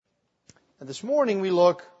And this morning we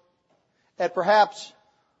look at perhaps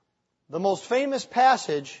the most famous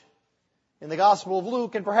passage in the Gospel of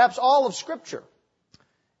Luke and perhaps all of Scripture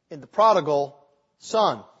in the Prodigal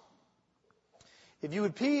Son. If you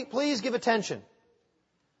would please give attention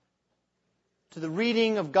to the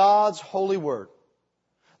reading of God's holy word.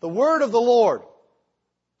 The word of the Lord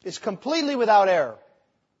is completely without error.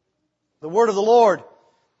 The word of the Lord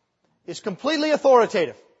is completely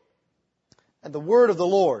authoritative. And the word of the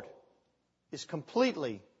Lord is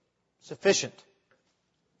completely sufficient.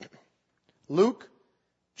 Luke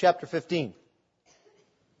chapter 15.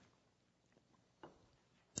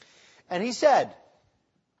 And he said,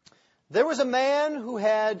 there was a man who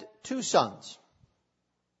had 2 sons.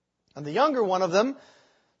 And the younger one of them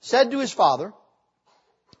said to his father,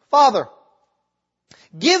 Father,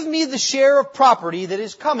 give me the share of property that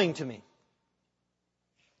is coming to me.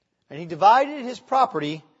 And he divided his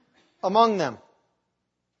property among them.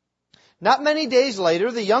 Not many days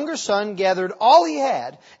later, the younger son gathered all he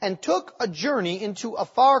had and took a journey into a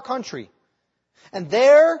far country. And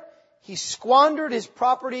there he squandered his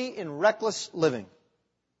property in reckless living.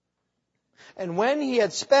 And when he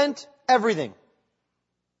had spent everything,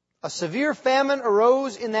 a severe famine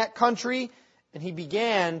arose in that country, and he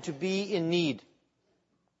began to be in need.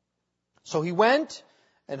 So he went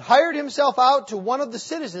and hired himself out to one of the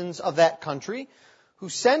citizens of that country, who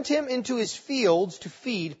sent him into his fields to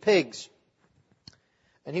feed pigs.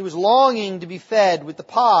 And he was longing to be fed with the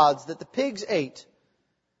pods that the pigs ate,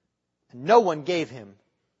 and no one gave him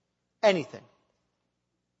anything.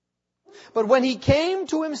 But when he came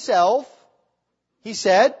to himself, he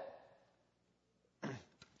said,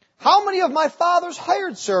 how many of my father's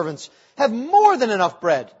hired servants have more than enough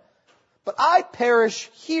bread? But I perish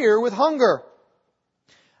here with hunger.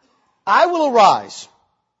 I will arise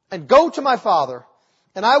and go to my father,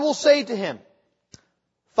 and I will say to him,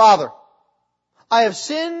 Father, I have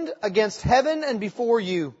sinned against heaven and before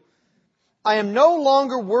you. I am no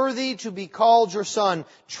longer worthy to be called your son.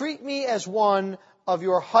 Treat me as one of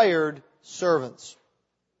your hired servants.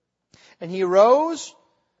 And he arose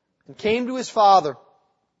and came to his father.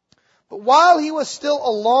 But while he was still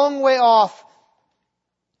a long way off,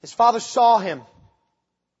 his father saw him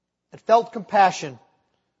and felt compassion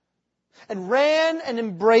and ran and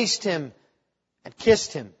embraced him and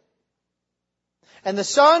kissed him. And the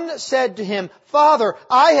son said to him, Father,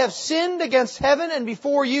 I have sinned against heaven and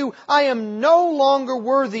before you. I am no longer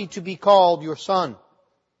worthy to be called your son.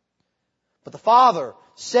 But the father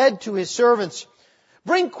said to his servants,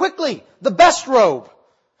 bring quickly the best robe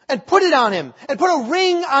and put it on him, and put a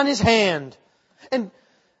ring on his hand, and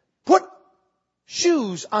put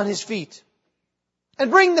shoes on his feet.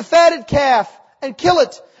 And bring the fatted calf and kill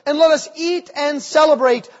it, and let us eat and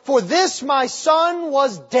celebrate. For this my son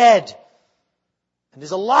was dead and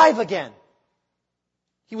is alive again.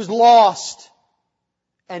 He was lost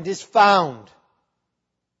and is found.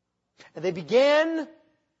 And they began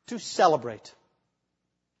to celebrate.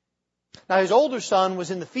 Now his older son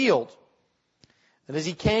was in the field. And as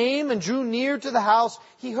he came and drew near to the house,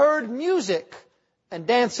 he heard music and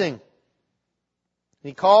dancing. And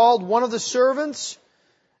he called one of the servants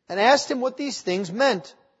and asked him what these things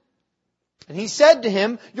meant. And he said to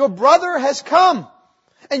him, your brother has come,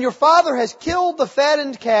 and your father has killed the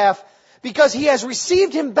fattened calf, because he has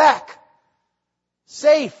received him back,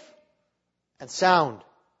 safe and sound.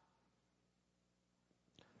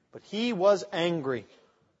 But he was angry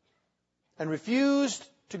and refused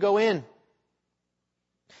to go in.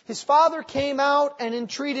 His father came out and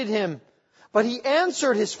entreated him, but he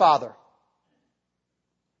answered his father,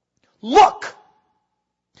 look,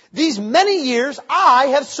 these many years I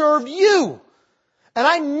have served you, and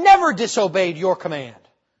I never disobeyed your command.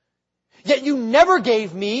 Yet you never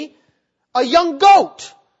gave me a young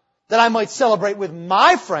goat that I might celebrate with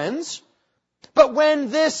my friends. But when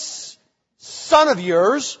this son of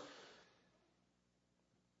yours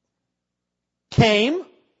came,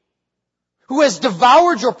 who has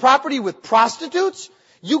devoured your property with prostitutes,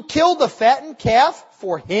 you killed the fattened calf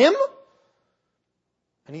for him?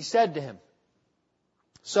 And he said to him,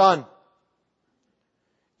 Son,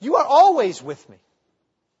 you are always with me,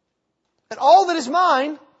 and all that is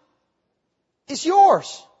mine is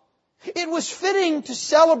yours. It was fitting to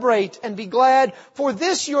celebrate and be glad, for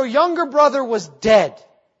this your younger brother was dead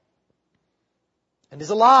and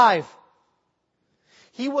is alive.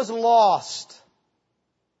 He was lost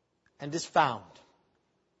and is found.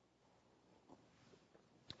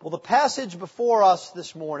 Well, the passage before us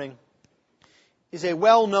this morning is a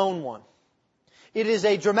well-known one. It is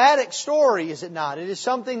a dramatic story, is it not? It is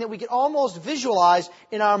something that we can almost visualize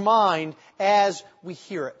in our mind as we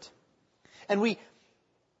hear it. And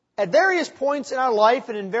At various points in our life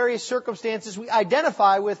and in various circumstances, we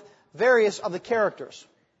identify with various of the characters.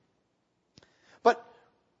 But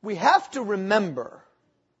we have to remember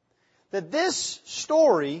that this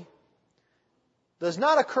story does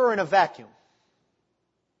not occur in a vacuum.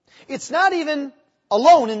 It's not even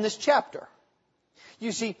alone in this chapter.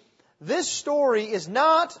 You see, this story is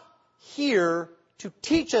not here to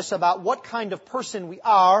teach us about what kind of person we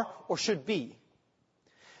are or should be.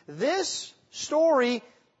 This story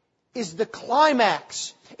is the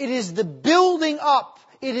climax. It is the building up.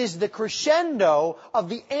 It is the crescendo of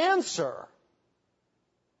the answer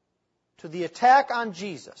to the attack on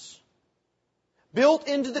Jesus, built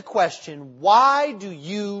into the question, why do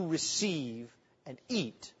you receive and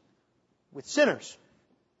eat with sinners?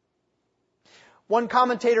 One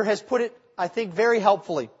commentator has put it, I think, very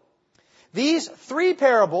helpfully. These three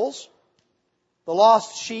parables, the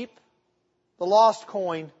lost sheep, the lost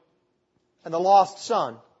coin, and the lost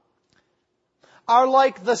son, are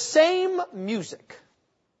like the same music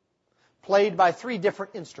played by three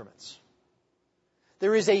different instruments.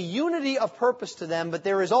 There is a unity of purpose to them, but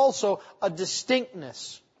there is also a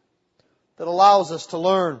distinctness that allows us to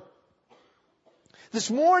learn. This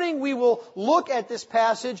morning we will look at this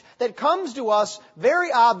passage that comes to us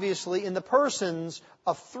very obviously in the persons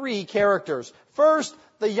of three characters. First,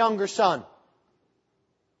 the younger son.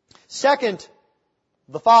 Second,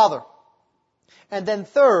 the father. And then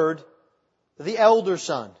third, the elder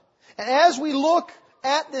son. And as we look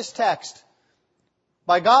at this text,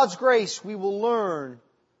 by God's grace, we will learn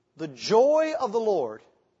the joy of the Lord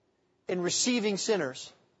in receiving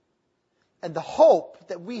sinners and the hope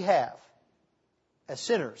that we have as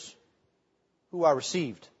sinners who are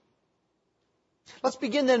received. Let's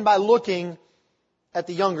begin then by looking at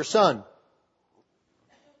the younger son.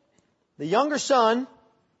 The younger son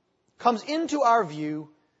comes into our view,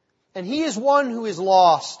 and he is one who is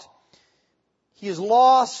lost. He is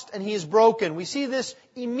lost and he is broken. We see this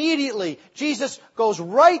immediately. Jesus goes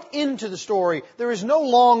right into the story. There is no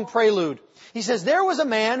long prelude. He says, there was a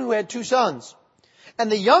man who had 2 sons.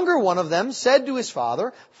 And the younger one of them said to his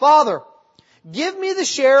father, Father, give me the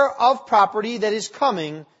share of property that is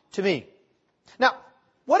coming to me. Now,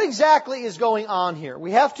 what exactly is going on here?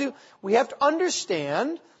 We have to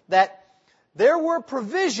understand that there were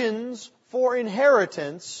provisions for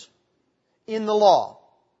inheritance in the law.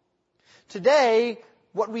 Today,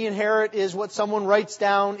 what we inherit is what someone writes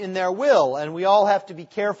down in their will, and we all have to be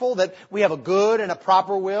careful that we have a good and a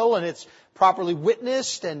proper will, and it's properly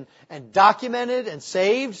witnessed and documented and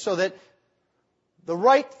saved so that the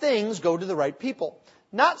right things go to the right people.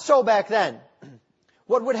 Not so back then.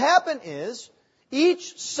 What would happen is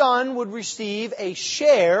each son would receive a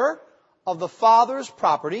share of the father's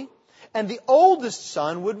property, and the oldest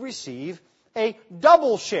son would receive a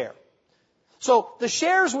double share. So the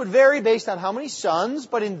shares would vary based on how many sons,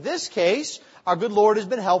 but in this case, our good Lord has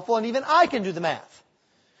been helpful, and even I can do the math.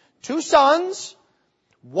 2 sons,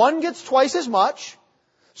 one gets twice as much,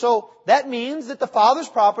 so that means that the father's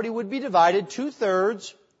property would be divided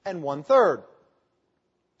 2/3 and 1/3.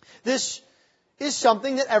 This is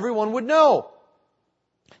something that everyone would know.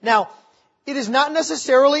 Now, it is not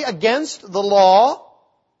necessarily against the law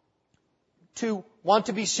to want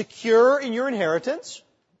to be secure in your inheritance.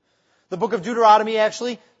 The book of Deuteronomy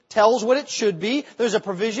actually tells what it should be. There's a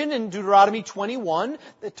provision in Deuteronomy 21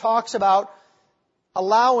 that talks about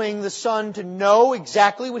allowing the son to know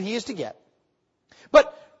exactly what he is to get.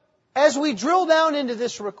 But as we drill down into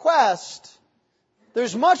this request,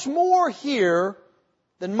 there's much more here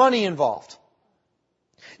than money involved.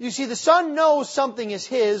 You see, the son knows something is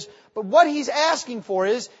his, but what he's asking for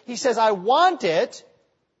is, he says, I want it,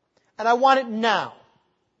 and I want it now.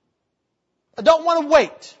 I don't want to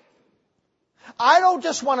wait. I don't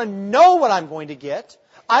just want to know what I'm going to get.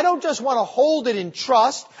 I don't just want to hold it in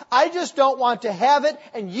trust. I just don't want to have it,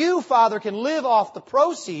 and you, Father, can live off the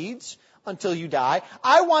proceeds until you die.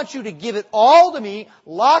 I want you to give it all to me,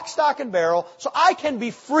 lock, stock, and barrel, so I can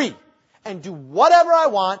be free and do whatever I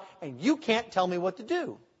want, and you can't tell me what to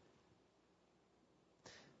do.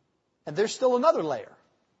 And there's still another layer.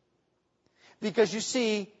 Because you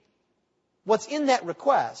see, what's in that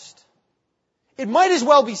request, it might as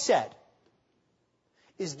well be said,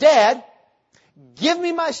 is, Dad, give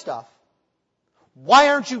me my stuff. Why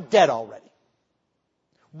aren't you dead already?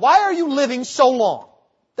 Why are you living so long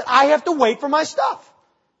that I have to wait for my stuff?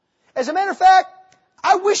 As a matter of fact,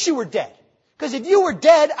 I wish you were dead. Because if you were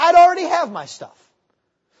dead, I'd already have my stuff.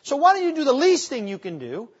 So why don't you do the least thing you can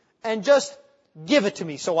do and just give it to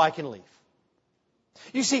me so I can leave?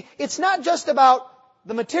 You see, it's not just about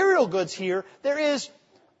the material goods here. There is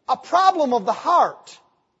a problem of the heart.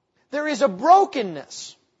 There is a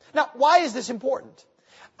brokenness. Now, why is this important?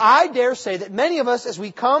 I dare say that many of us, as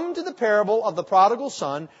we come to the parable of the prodigal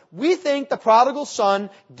son, we think the prodigal son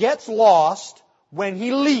gets lost when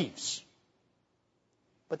he leaves.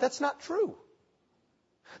 But that's not true.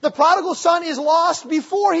 The prodigal son is lost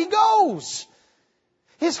before he goes.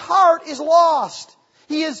 His heart is lost.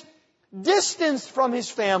 He is distanced from his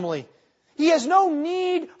family. He has no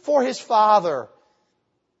need for his father.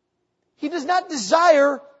 He does not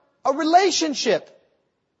desire a relationship.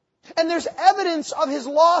 And there's evidence of his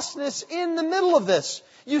lostness in the middle of this.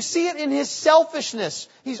 You see it in his selfishness.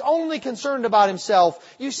 He's only concerned about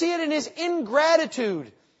himself. You see it in his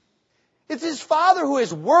ingratitude. It's his father who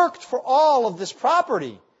has worked for all of this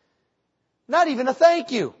property. Not even a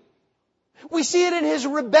thank you. We see it in his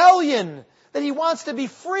rebellion, that he wants to be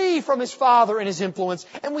free from his father and his influence.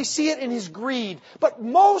 And we see it in his greed. But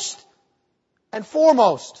most and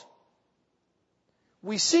foremost,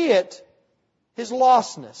 we see it, his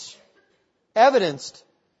lostness, evidenced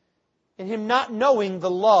in him not knowing the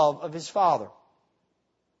love of his father.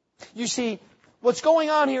 You see, what's going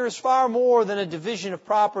on here is far more than a division of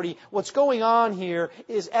property. What's going on here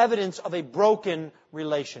is evidence of a broken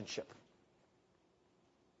relationship.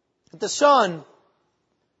 The son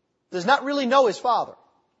does not really know his father,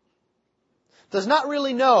 does not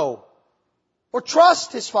really know or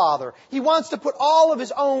trust his father. He wants to put all of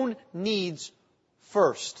his own needs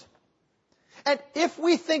first. And if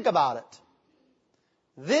we think about it,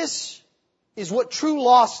 this is what true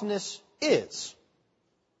lostness is.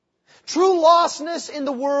 True lostness in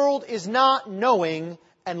the world is not knowing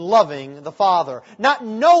and loving the Father, not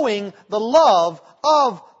knowing the love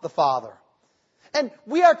of the Father. And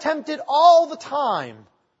we are tempted all the time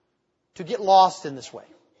to get lost in this way,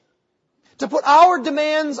 to put our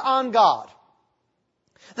demands on God,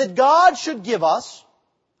 that God should give us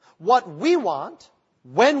what we want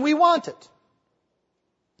when we want it.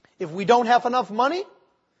 If we don't have enough money,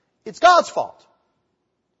 it's God's fault.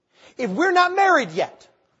 If we're not married yet,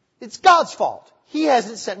 it's God's fault. He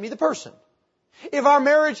hasn't sent me the person. If our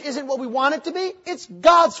marriage isn't what we want it to be, it's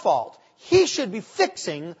God's fault. He should be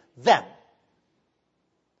fixing them.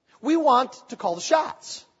 We want to call the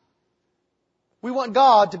shots. We want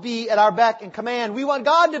God to be at our beck and command. We want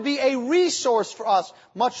God to be a resource for us,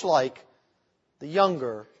 much like the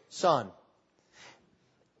younger son.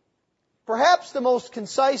 Perhaps the most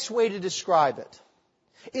concise way to describe it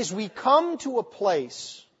is we come to a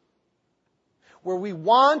place where we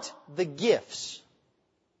want the gifts,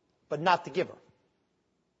 but not the giver.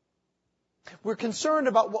 We're concerned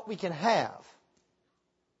about what we can have,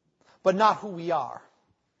 but not who we are.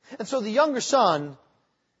 And so the younger son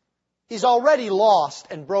is already lost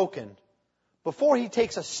and broken before he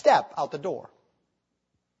takes a step out the door.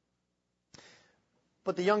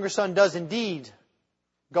 But the younger son does indeed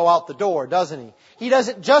go out the door, doesn't he? He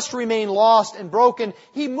doesn't just remain lost and broken.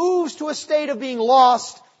 He moves to a state of being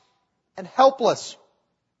lost and helpless.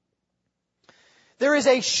 There is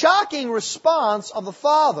a shocking response of the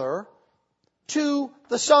father to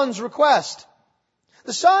the son's request.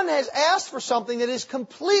 The son has asked for something that is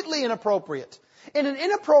completely inappropriate, in an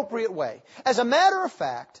inappropriate way. As a matter of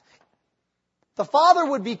fact, the father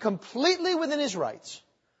would be completely within his rights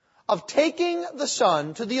of taking the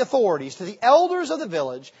son to the authorities, to the elders of the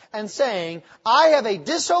village, and saying, I have a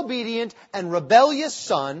disobedient and rebellious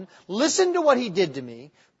son. Listen to what he did to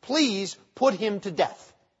me. Please put him to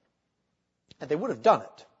death. And they would have done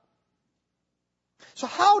it. So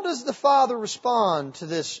how does the father respond to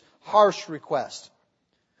this harsh request?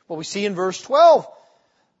 Well, we see in verse 12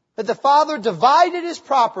 that the father divided his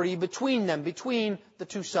property between them, between the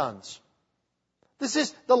two sons. This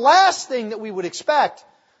is the last thing that we would expect.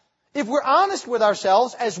 If we're honest with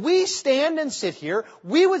ourselves, as we stand and sit here,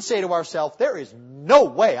 we would say to ourselves, there is no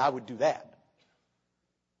way I would do that.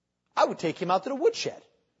 I would take him out to the woodshed.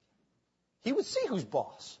 He would see who's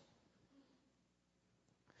boss.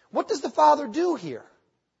 What does the father do here?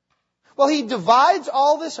 Well, he divides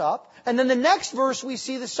all this up, and then the next verse we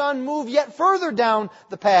see the son move yet further down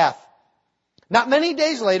the path. Not many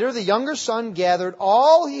days later, the younger son gathered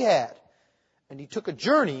all he had, and he took a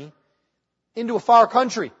journey into a far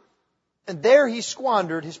country. And there he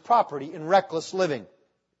squandered his property in reckless living.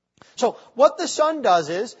 So what the son does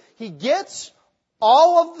is, he gets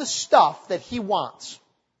all of the stuff that he wants.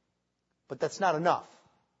 But that's not enough.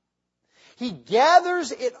 He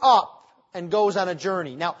gathers it up and goes on a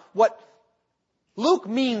journey. Now, what Luke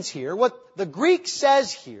means here, what the Greek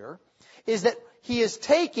says here, is that he is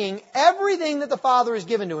taking everything that the father has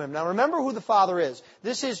given to him. Now remember who the father is.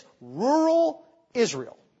 This is rural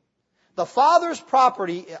Israel. The father's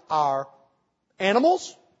property are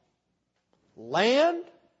animals, land,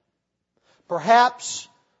 perhaps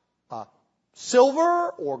silver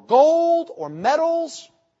or gold or metals.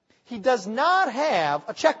 He does not have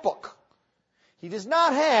a checkbook. He does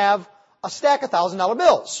not have a stack of $1,000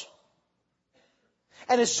 bills.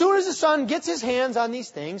 And as soon as the son gets his hands on these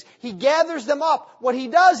things, he gathers them up. What he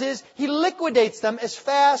does is he liquidates them as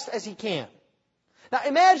fast as he can. Now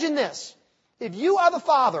imagine this. If you are the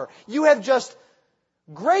father, you have just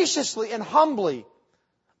graciously and humbly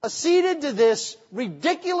acceded to this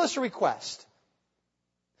ridiculous request.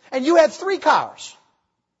 And you have 3 cars.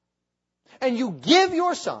 And you give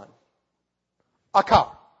your son a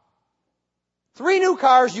car. 3 new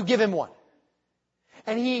cars, you give him 1.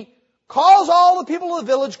 And he calls all the people of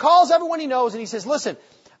the village, calls everyone he knows, and he says, listen,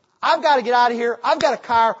 I've got to get out of here. I've got a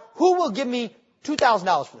car. Who will give me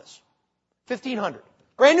 $2,000 for this? $1,500.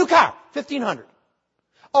 Brand new car. $1,500.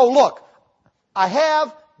 Oh, look, I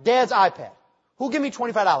have Dad's iPad. Who'll give me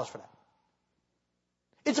 $25 for that?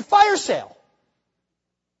 It's a fire sale.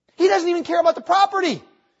 He doesn't even care about the property.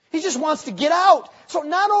 He just wants to get out. So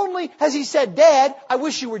not only has he said, Dad, I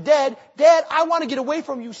wish you were dead. Dad, I want to get away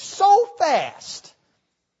from you so fast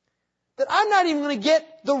that I'm not even going to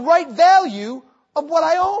get the right value of what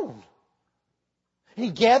I own. And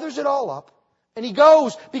he gathers it all up and he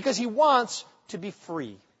goes because he wants to be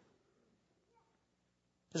free.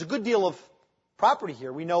 There's a good deal of property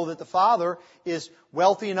here. We know that the father is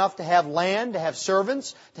wealthy enough to have land, to have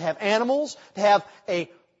servants, to have animals, to have a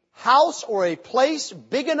house or a place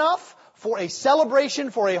big enough for a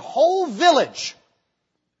celebration for a whole village.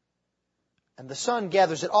 And the son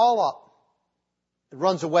gathers it all up and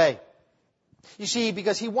runs away. You see,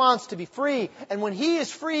 because he wants to be free. And when he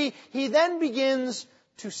is free, he then begins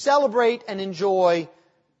to celebrate and enjoy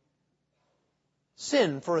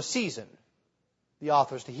sin for a season, the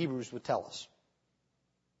authors to Hebrews would tell us.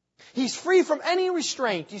 He's free from any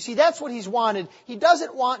restraint. You see, that's what he's wanted. He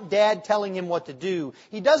doesn't want Dad telling him what to do.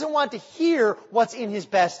 He doesn't want to hear what's in his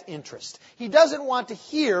best interest. He doesn't want to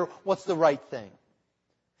hear what's the right thing.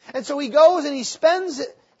 And so he goes and he spends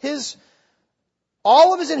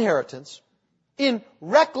all of his inheritance in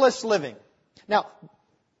reckless living. Now,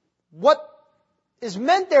 what is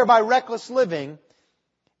meant there by reckless living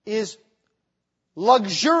is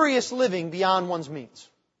luxurious living beyond one's means.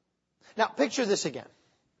 Now, picture this again.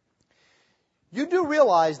 You do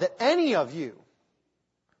realize that any of you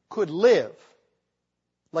could live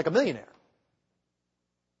like a millionaire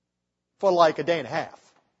for like a day and a half.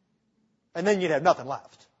 And then you'd have nothing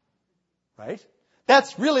left. Right?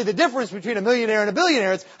 That's really the difference between a millionaire and a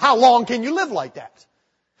billionaire. It's how long can you live like that?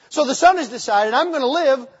 So the son has decided, I'm going to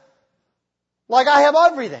live like I have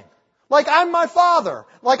everything. Like I'm my father.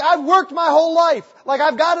 Like I've worked my whole life. Like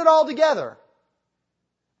I've got it all together.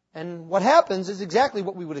 And what happens is exactly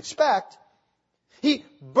what we would expect. He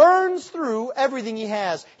burns through everything he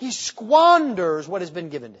has. He squanders what has been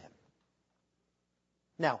given to him.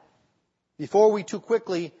 Now, before we too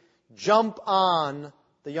quickly jump on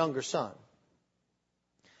the younger son,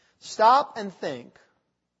 stop and think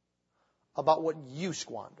about what you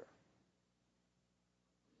squander.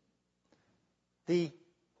 The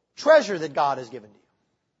treasure that God has given to you.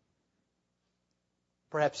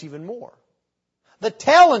 Perhaps even more. The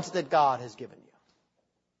talent that God has given you.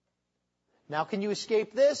 Now, can you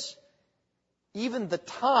escape this? Even the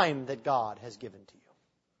time that God has given to you.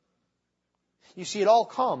 You see, it all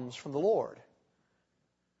comes from the Lord.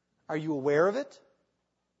 Are you aware of it?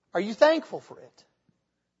 Are you thankful for it?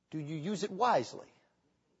 Do you use it wisely?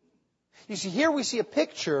 You see, here we see a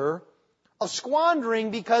picture of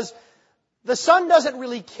squandering because the son doesn't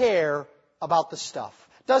really care about the stuff.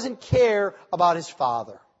 Doesn't care about his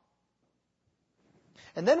father.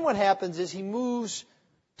 And then what happens is he moves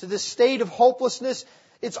to this state of hopelessness.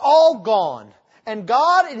 It's all gone. And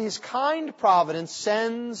God, in His kind providence,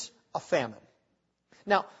 sends a famine.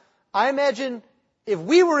 Now, I imagine if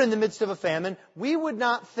we were in the midst of a famine, we would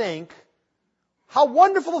not think, how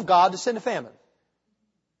wonderful of God to send a famine.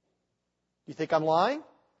 You think I'm lying?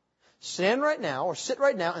 Stand right now, or sit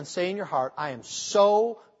right now and say in your heart, I am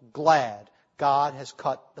so glad God has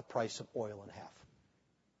cut the price of oil in half.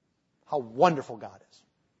 How wonderful God is.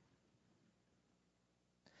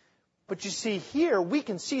 But you see, here we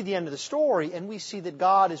can see the end of the story, and we see that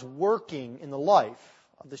God is working in the life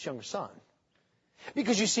of this younger son.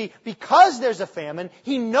 Because you see, because there's a famine,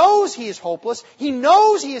 he knows he is hopeless, he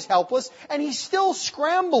knows he is helpless, and he's still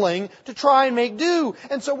scrambling to try and make do.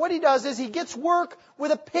 And so what he does is he gets work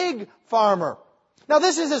with a pig farmer. Now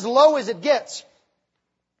this is as low as it gets.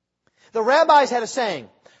 The rabbis had a saying,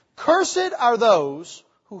 cursed are those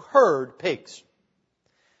who herd pigs.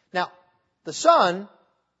 Now, the son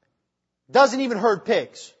doesn't even herd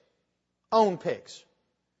pigs, own pigs.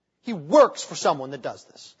 He works for someone that does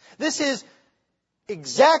this. This is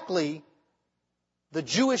exactly the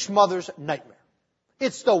Jewish mother's nightmare.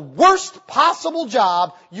 It's the worst possible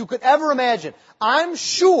job you could ever imagine. I'm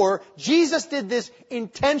sure Jesus did this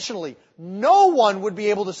intentionally. No one would be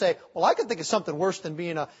able to say, well, I could think of something worse than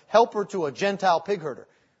being a helper to a Gentile pig herder.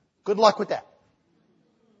 Good luck with that.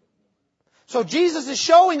 So Jesus is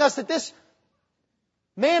showing us that this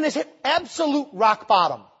man has hit absolute rock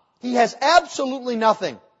bottom. He has absolutely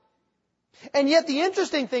nothing. And yet the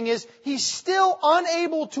interesting thing is, he's still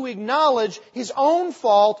unable to acknowledge his own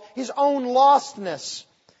fault, his own lostness.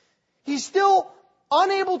 He's still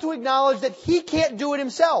unable to acknowledge that he can't do it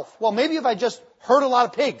himself. Well, maybe if I just herd a lot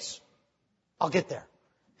of pigs, I'll get there.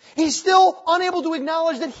 He's still unable to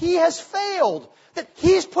acknowledge that he has failed, that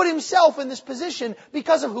he's put himself in this position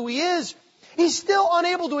because of who he is. He's still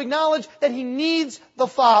unable to acknowledge that he needs the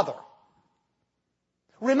Father.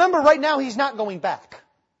 Remember, right now he's not going back.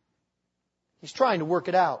 He's trying to work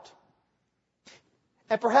it out.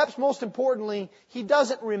 And perhaps most importantly, he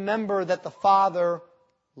doesn't remember that the Father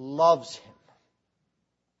loves him.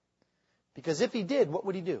 Because if he did, what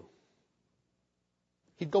would he do?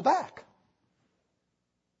 He'd go back.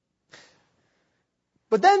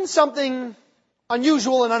 But then something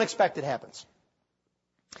unusual and unexpected happens.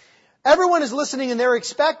 Everyone is listening and they're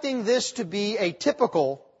expecting this to be a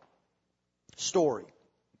typical story.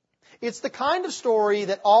 It's the kind of story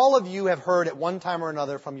that all of you have heard at one time or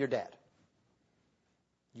another from your dad.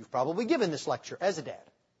 You've probably given this lecture as a dad.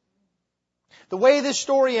 The way this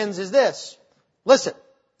story ends is this. Listen,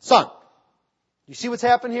 son, you see what's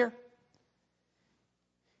happened here?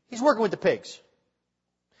 He's working with the pigs.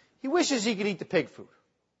 He wishes he could eat the pig food.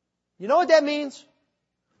 You know what that means?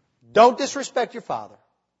 Don't disrespect your father.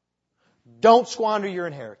 Don't squander your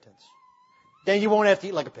inheritance. Then you won't have to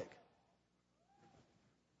eat like a pig.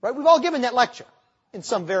 Right? We've all given that lecture in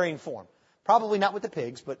some varying form. Probably not with the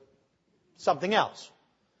pigs, but something else.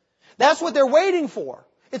 That's what they're waiting for.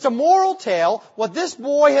 It's a moral tale. What this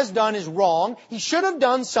boy has done is wrong. He should have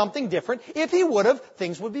done something different. If he would have,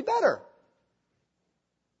 things would be better.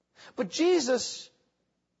 But Jesus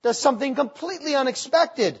does something completely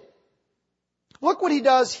unexpected. Look what he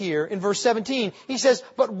does here in verse 17. He says,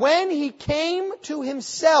 but when he came to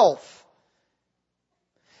himself,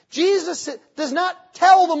 Jesus does not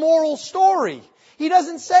tell the moral story. He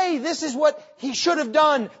doesn't say, this is what he should have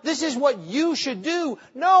done. This is what you should do.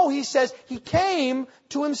 No, he says he came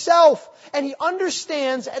to himself. And he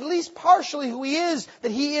understands, at least partially, who he is,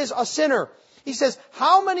 that he is a sinner. He says,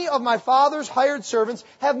 how many of my father's hired servants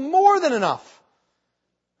have more than enough?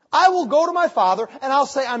 I will go to my father and I'll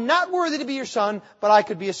say, I'm not worthy to be your son, but I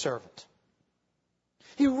could be a servant.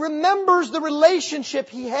 He remembers the relationship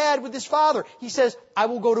he had with his father. He says, I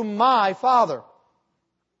will go to my father.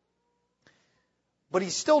 But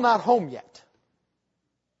he's still not home yet.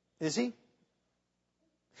 Is he?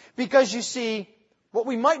 Because you see, what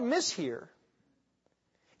we might miss here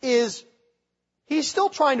is he's still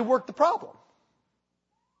trying to work the problem.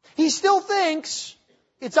 He still thinks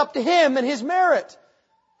it's up to him and his merit.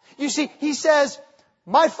 You see, he says,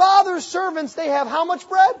 my father's servants, they have how much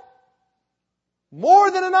bread?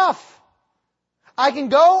 More than enough. I can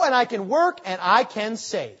go and I can work and I can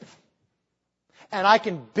save. And I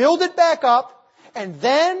can build it back up. And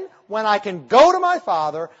then when I can go to my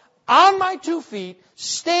father on my 2 feet,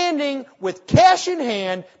 standing with cash in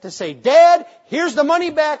hand to say, Dad, here's the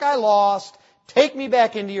money back I lost. Take me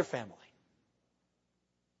back into your family.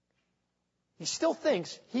 He still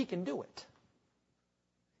thinks he can do it.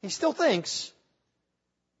 He still thinks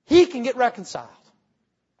he can get reconciled.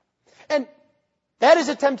 And that is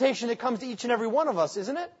a temptation that comes to each and every one of us,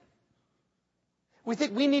 isn't it? We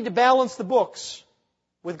think we need to balance the books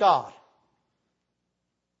with God.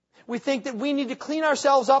 We think that we need to clean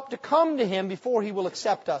ourselves up to come to Him before He will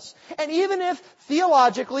accept us. And even if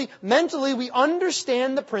theologically, mentally, we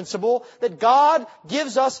understand the principle that God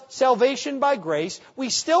gives us salvation by grace, we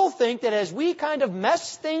still think that as we kind of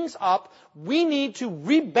mess things up, we need to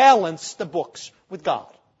rebalance the books with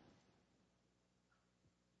God.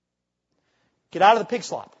 Get out of the pig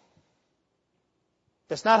slop.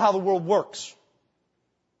 That's not how the world works.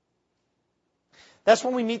 That's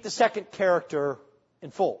when we meet the second character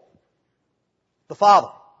in full. The Father.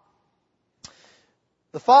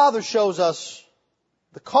 The Father shows us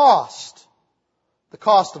the cost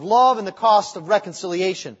of love and the cost of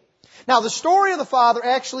reconciliation. Now, the story of the Father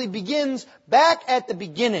actually begins back at the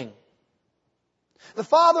beginning. The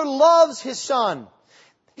Father loves His Son.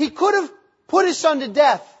 He could have put His Son to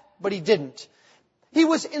death, but He didn't. He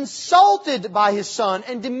was insulted by His Son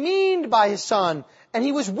and demeaned by His Son, and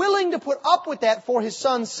He was willing to put up with that for His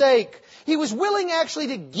Son's sake. He was willing actually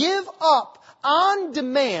to give up on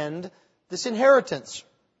demand this inheritance.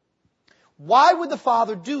 Why would the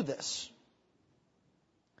Father do this?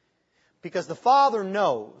 Because the Father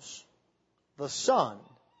knows the Son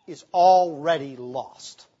is already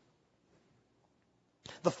lost.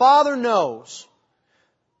 The Father knows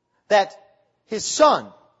that His Son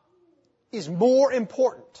is more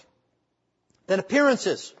important than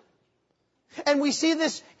appearances. And we see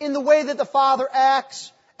this in the way that the Father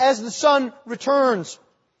acts as the Son returns.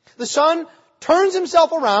 The Son turns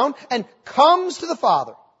Himself around and comes to the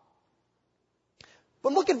Father.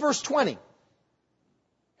 But look at verse 20.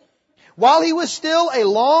 While He was still a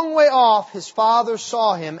long way off, His Father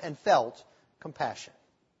saw Him and felt compassion.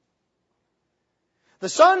 The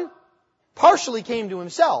Son partially came to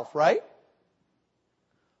Himself, right?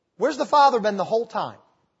 Where's the Father been the whole time?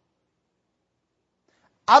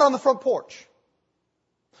 Out on the front porch,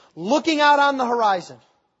 looking out on the horizon,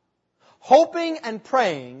 hoping and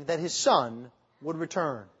praying that His Son would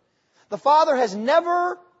return. The Father has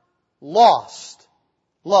never lost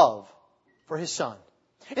love for His Son.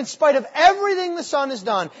 In spite of everything the Son has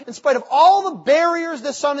done, in spite of all the barriers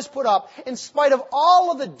the Son has put up, in spite of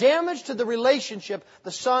all of the damage to the relationship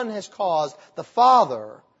the Son has caused, the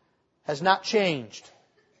Father has not changed.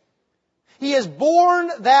 He has borne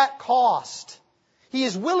that cost. He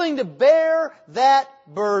is willing to bear that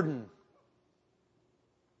burden.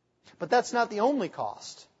 But that's not the only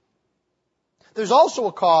cost. There's also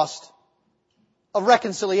a cost of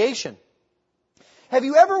reconciliation. Have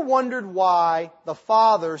you ever wondered why the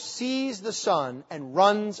Father sees the Son and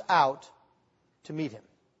runs out to meet Him?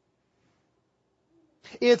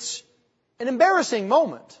 It's an embarrassing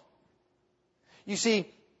moment. You see,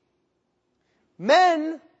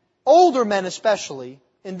 men, older men especially,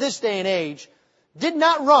 in this day and age, did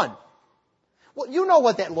not run. Well, you know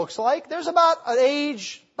what that looks like. There's about an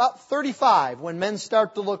age, about 35, when men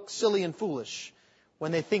start to look silly and foolish,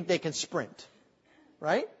 when they think they can sprint.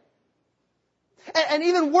 Right? And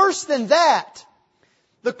even worse than that,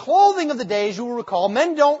 the clothing of the days, you will recall,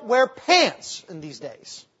 men don't wear pants in these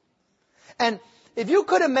days. And if you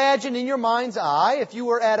could imagine in your mind's eye, if you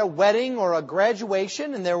were at a wedding or a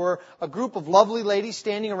graduation and there were a group of lovely ladies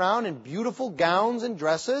standing around in beautiful gowns and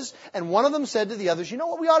dresses, and one of them said to the others, you know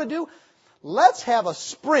what we ought to do? Let's have a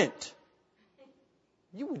sprint.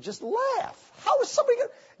 You would just laugh. How is somebody going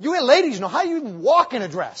to... You ladies know how you even walk in a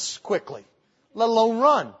dress quickly, let alone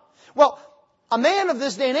run. Well, a man of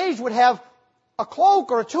this day and age would have a cloak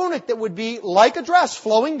or a tunic that would be like a dress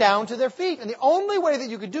flowing down to their feet. And the only way that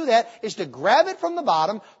you could do that is to grab it from the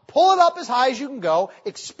bottom, pull it up as high as you can go,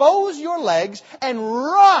 expose your legs, and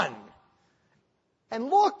run. And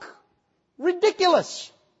look ridiculous.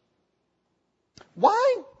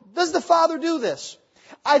 Why does the Father do this?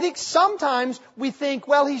 I think sometimes we think,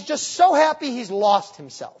 well, He's just so happy He's lost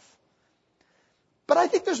Himself. But I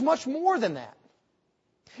think there's much more than that.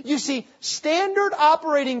 You see, standard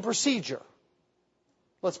operating procedure,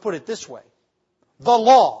 let's put it this way, the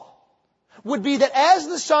law, would be that as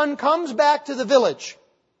the Son comes back to the village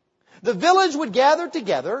would gather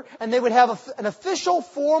together and they would have an official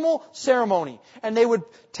formal ceremony. And they would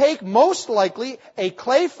take most likely a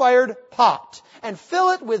clay-fired pot and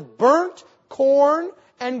fill it with burnt corn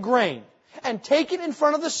and grain and take it in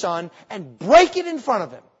front of the Son and break it in front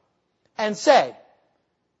of Him and say,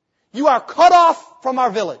 you are cut off from our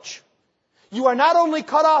village. You are not only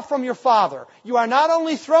cut off from your father. You are not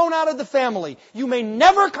only thrown out of the family. You may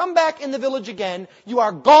never come back in the village again. You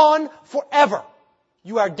are gone forever.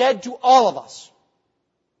 You are dead to all of us.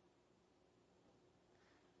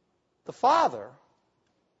 The Father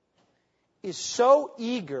is so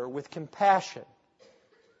eager with compassion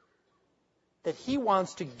that He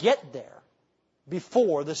wants to get there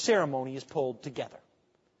before the ceremony is pulled together.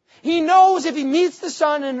 He knows if He meets the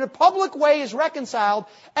Son and in a public way is reconciled,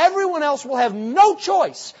 everyone else will have no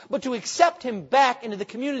choice but to accept Him back into the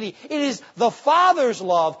community. It is the Father's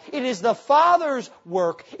love. It is the Father's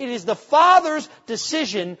work. It is the Father's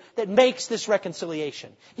decision that makes this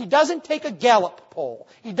reconciliation. He doesn't take a Gallup poll.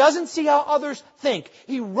 He doesn't see how others think.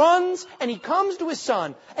 He runs and He comes to His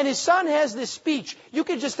Son, and His Son has this speech. You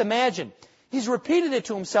can just imagine. He's repeated it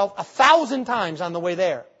to Himself 1,000 times on the way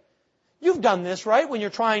there. You've done this, right? When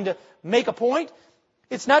you're trying to make a point.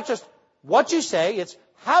 It's not just what you say, it's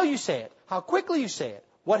how you say it, how quickly you say it,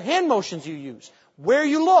 what hand motions you use, where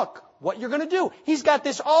you look, what you're going to do. He's got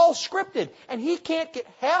this all scripted, and he can't get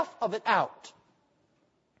half of it out.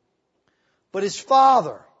 But His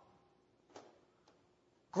Father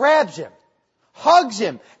grabs Him, hugs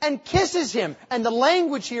Him, and kisses Him. And the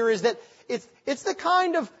language here is that it's the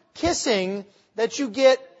kind of kissing that you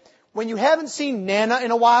get when you haven't seen Nana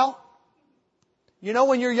in a while. You know,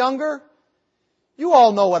 when you're younger, You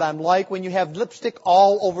all know what I'm like when you have lipstick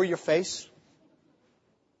all over your face.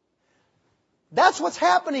 That's what's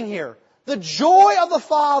happening here. The joy of the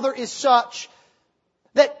Father is such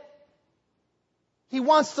that He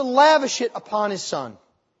wants to lavish it upon His Son.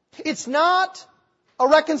 It's not a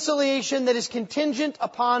reconciliation that is contingent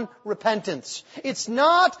upon repentance. It's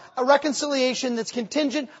not a reconciliation that's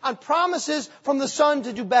contingent on promises from the Son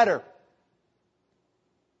to do better.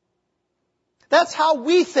 That's how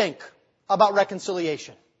we think about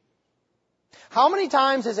reconciliation. How many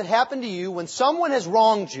times has it happened to you when someone has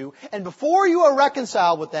wronged you, and before you are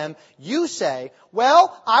reconciled with them, you say,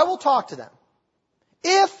 well, I will talk to them.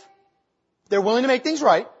 If they're willing to make things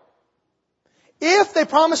right, if they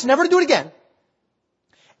promise never to do it again,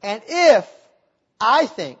 and if I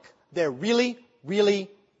think they're really, really,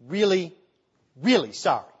 really, really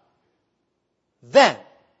sorry, then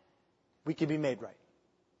we can be made right.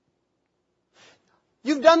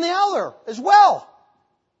 You've done the other as well.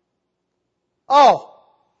 Oh,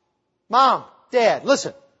 Mom, Dad,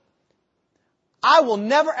 listen. I will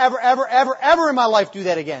never, ever, ever, ever, ever in my life do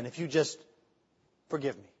that again if you just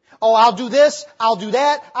forgive me. Oh, I'll do this, I'll do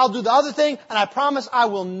that, I'll do the other thing, and I promise I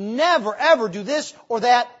will never, ever do this or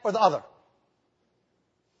that or the other.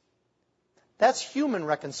 That's human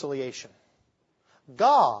reconciliation.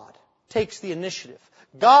 God takes the initiative.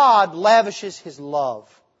 God lavishes His love.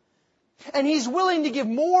 And He's willing to give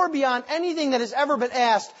more beyond anything that has ever been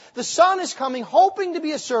asked. The Son is coming, hoping to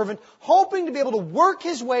be a servant, hoping to be able to work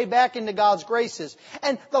His way back into God's graces.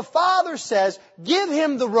 And the Father says, give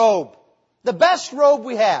Him the robe. The best robe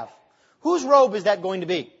we have. Whose robe is that going to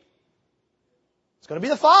be? It's going to be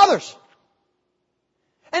the Father's.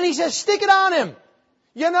 And He says, stick it on Him.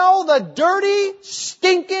 You know, the dirty,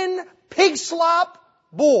 stinking, pig slop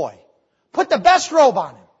boy. Put the best robe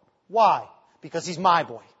on Him. Why? Because He's my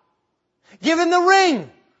boy. Give Him the ring.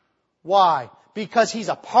 Why? Because He's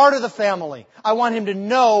a part of the family. I want Him to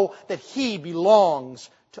know that He belongs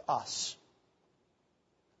to us.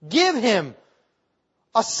 Give Him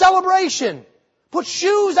a celebration. Put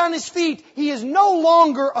shoes on His feet. He is no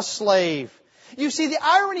longer a slave. You see, the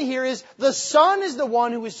irony here is the Son is the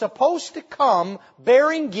one who is supposed to come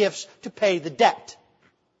bearing gifts to pay the debt.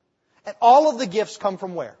 And all of the gifts come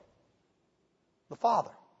from where? The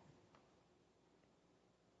Father.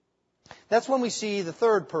 That's when we see the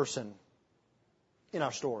third person in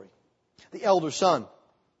our story, the elder son.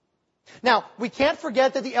 Now, we can't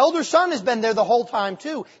forget that the elder son has been there the whole time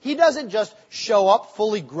too. He doesn't just show up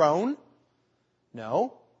fully grown.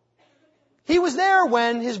 No. He was there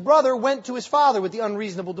when his brother went to his father with the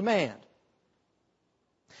unreasonable demand.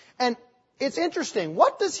 And it's interesting.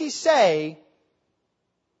 What does he say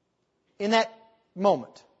in that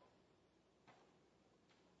moment?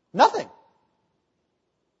 Nothing.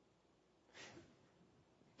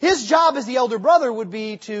 His job as the elder brother would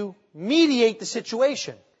be to mediate the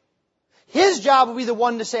situation. His job would be the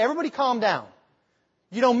one to say, everybody calm down.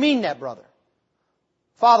 You don't mean that, brother.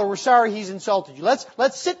 Father, we're sorry he's insulted you.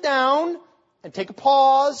 Let's sit down and take a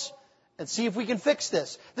pause and see if we can fix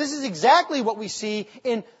this. This is exactly what we see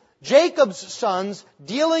in Jacob's sons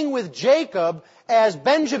dealing with Jacob as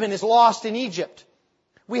Benjamin is lost in Egypt.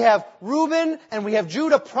 We have Reuben and we have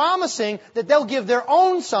Judah promising that they'll give their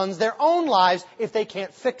own sons their own lives if they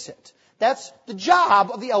can't fix it. That's the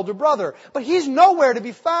job of the elder brother. But he's nowhere to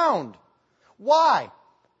be found. Why?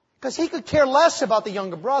 Because he could care less about the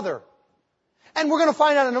younger brother. And we're going to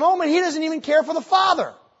find out in a moment, he doesn't even care for the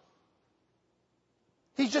father.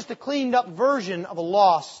 He's just a cleaned up version of a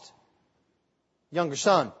lost younger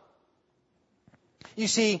son. You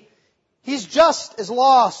see, he's just as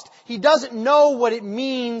lost. He doesn't know what it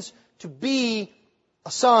means to be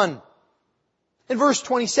a son. In verse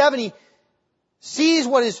 27, he sees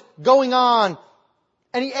what is going on,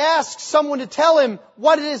 and he asks someone to tell him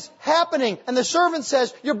what is happening. And the servant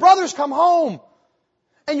says, your brother's come home,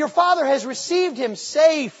 and your father has received him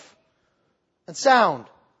safe and sound.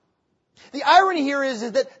 The irony here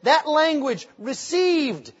is that language,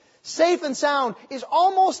 received, safe and sound, is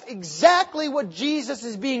almost exactly what Jesus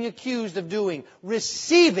is being accused of doing.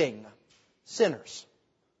 Receiving sinners.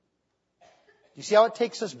 You see how it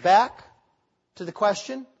takes us back to the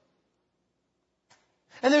question?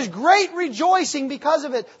 And there's great rejoicing because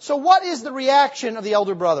of it. So what is the reaction of the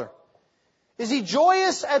elder brother? Is he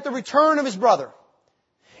joyous at the return of his brother?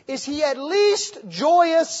 Is he at least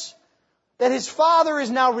joyous that his father is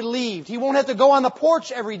now relieved? He won't have to go on the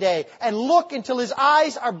porch every day and look until his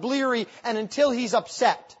eyes are bleary and until he's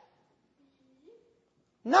upset.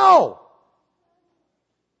 No.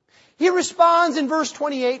 He responds in verse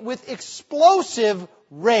 28 with explosive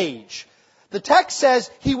rage. The text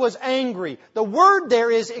says he was angry. The word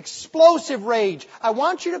there is explosive rage. I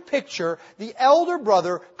want you to picture the elder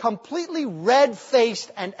brother completely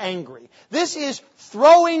red-faced and angry. This is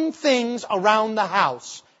throwing things around the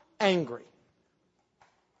house, angry.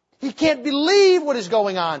 He can't believe what is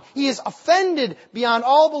going on. He is offended beyond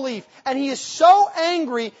all belief. And he is so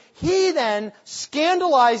angry, he then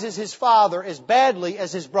scandalizes his father as badly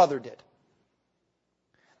as his brother did.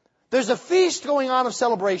 There's a feast going on of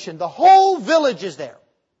celebration. The whole village is there.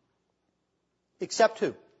 Except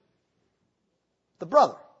who? The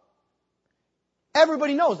brother.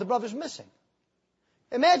 Everybody knows the brother's missing.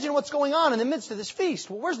 Imagine what's going on in the midst of this feast.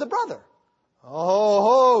 Well, where's the brother?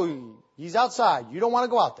 Oh, he's outside. You don't want to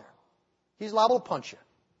go out there. He's liable to punch you.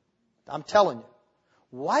 I'm telling you.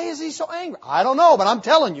 Why is he so angry? I don't know, but I'm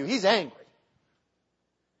telling you, he's angry.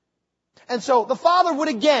 And so the father would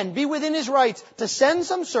again be within his rights to send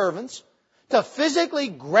some servants to physically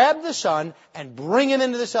grab the son and bring him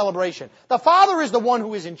into the celebration. The father is the one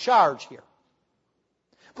who is in charge here.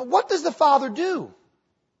 But what does the father do?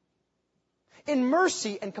 In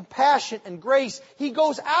mercy and compassion and grace, he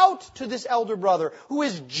goes out to this elder brother who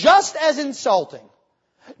is just as insulting,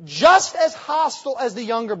 just as hostile as the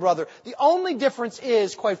younger brother. The only difference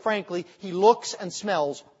is, quite frankly, he looks and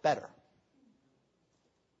smells better.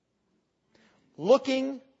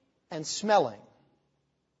 Looking and smelling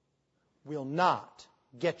will not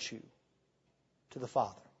get you to the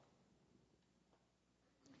Father.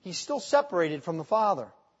 He's still separated from the Father.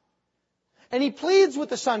 And he pleads with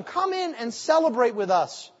the Son, come in and celebrate with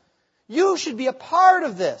us. You should be a part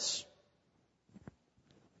of this.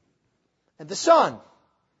 And the Son,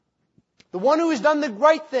 the one who has done the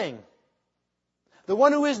right thing, the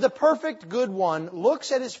one who is the perfect good one,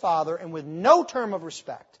 looks at his Father and with no term of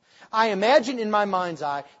respect, I imagine in my mind's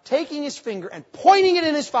eye, taking his finger and pointing it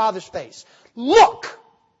in his father's face. Look!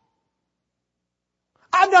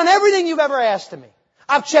 I've done everything you've ever asked of me.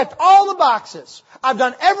 I've checked all the boxes. I've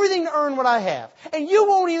done everything to earn what I have. And you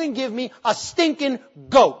won't even give me a stinking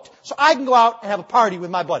goat so I can go out and have a party with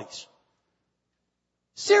my buddies.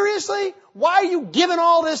 Seriously? Why are you giving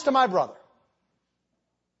all this to my brother?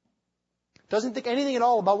 Doesn't think anything at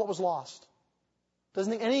all about what was lost.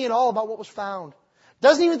 Doesn't think anything at all about what was found.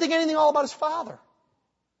 Doesn't even think anything at all about his father.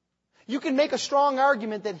 You can make a strong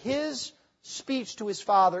argument that his speech to his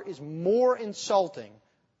father is more insulting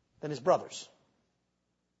than his brother's.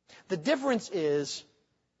 The difference is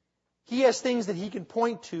he has things that he can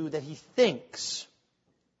point to that he thinks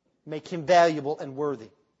make him valuable and worthy.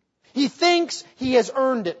 He thinks he has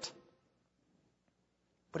earned it.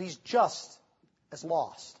 But he's just as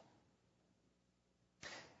lost.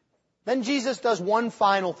 Then Jesus does one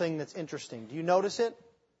final thing that's interesting. Do you notice it?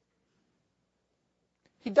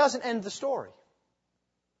 He doesn't end the story.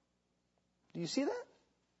 Do you see that?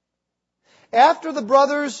 After the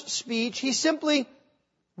brother's speech, he simply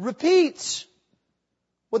repeats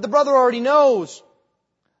what the brother already knows.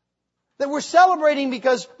 That we're celebrating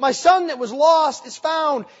because my son that was lost is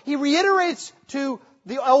found. He reiterates to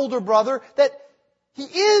the older brother that he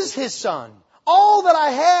is his son. All that I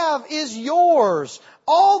have is yours.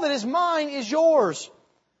 All that is mine is yours.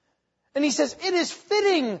 And he says, it is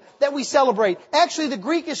fitting that we celebrate. Actually, the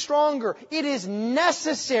Greek is stronger. It is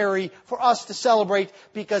necessary for us to celebrate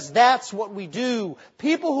because that's what we do.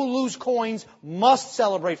 People who lose coins must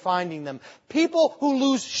celebrate finding them. People who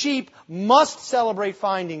lose sheep must celebrate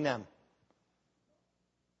finding them.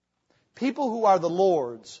 People who are the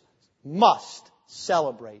Lord's must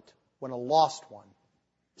celebrate when a lost one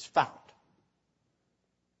is found.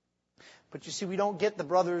 But you see, we don't get the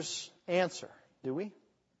brother's answer, do we?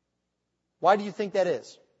 Why do you think that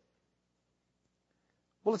is?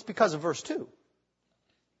 Well, it's because of verse 2. Do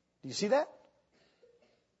you see that?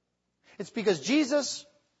 It's because Jesus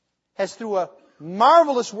has, through a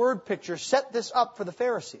marvelous word picture, set this up for the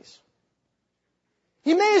Pharisees.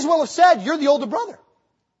 He may as well have said, you're the older brother.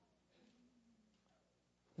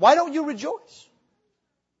 Why don't you rejoice?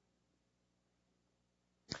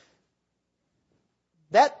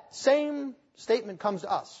 That same statement comes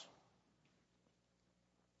to us.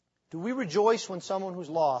 Do we rejoice when someone who's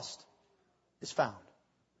lost is found?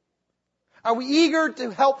 Are we eager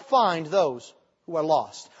to help find those who are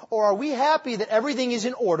lost? Or are we happy that everything is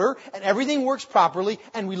in order and everything works properly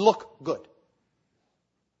and we look good?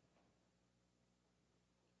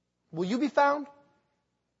 Will you be found?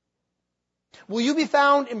 Will you be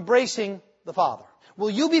found embracing the Father? Will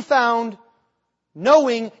you be found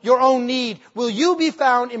knowing your own need? Will you be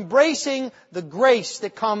found embracing the grace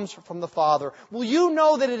that comes from the Father? Will you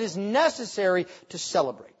know that it is necessary to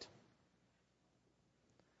celebrate?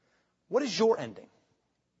 What is your ending?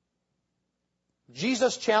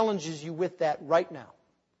 Jesus challenges you with that right now.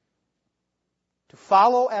 To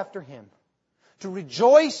follow after Him. To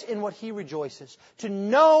rejoice in what He rejoices. To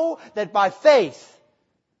know that by faith,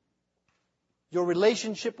 your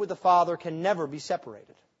relationship with the Father can never be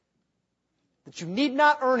separated. That you need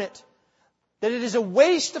not earn it. That it is a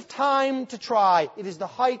waste of time to try. It is the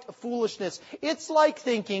height of foolishness. It's like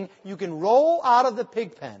thinking you can roll out of the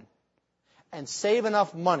pig pen and save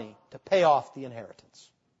enough money to pay off the inheritance.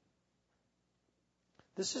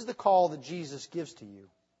 This is the call that Jesus gives to you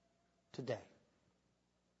today.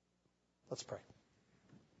 Let's pray.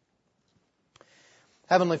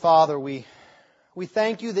 Heavenly Father, we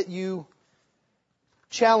thank You that You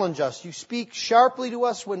challenge us. You speak sharply to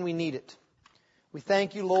us when we need it. We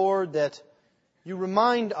thank You, Lord, that You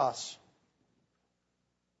remind us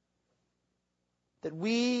that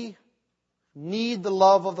we need the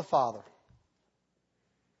love of the Father.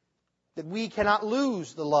 That we cannot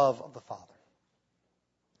lose the love of the Father.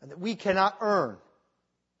 And that we cannot earn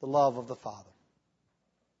the love of the Father.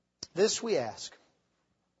 This we ask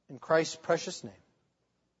in Christ's precious name.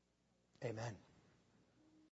 Amen.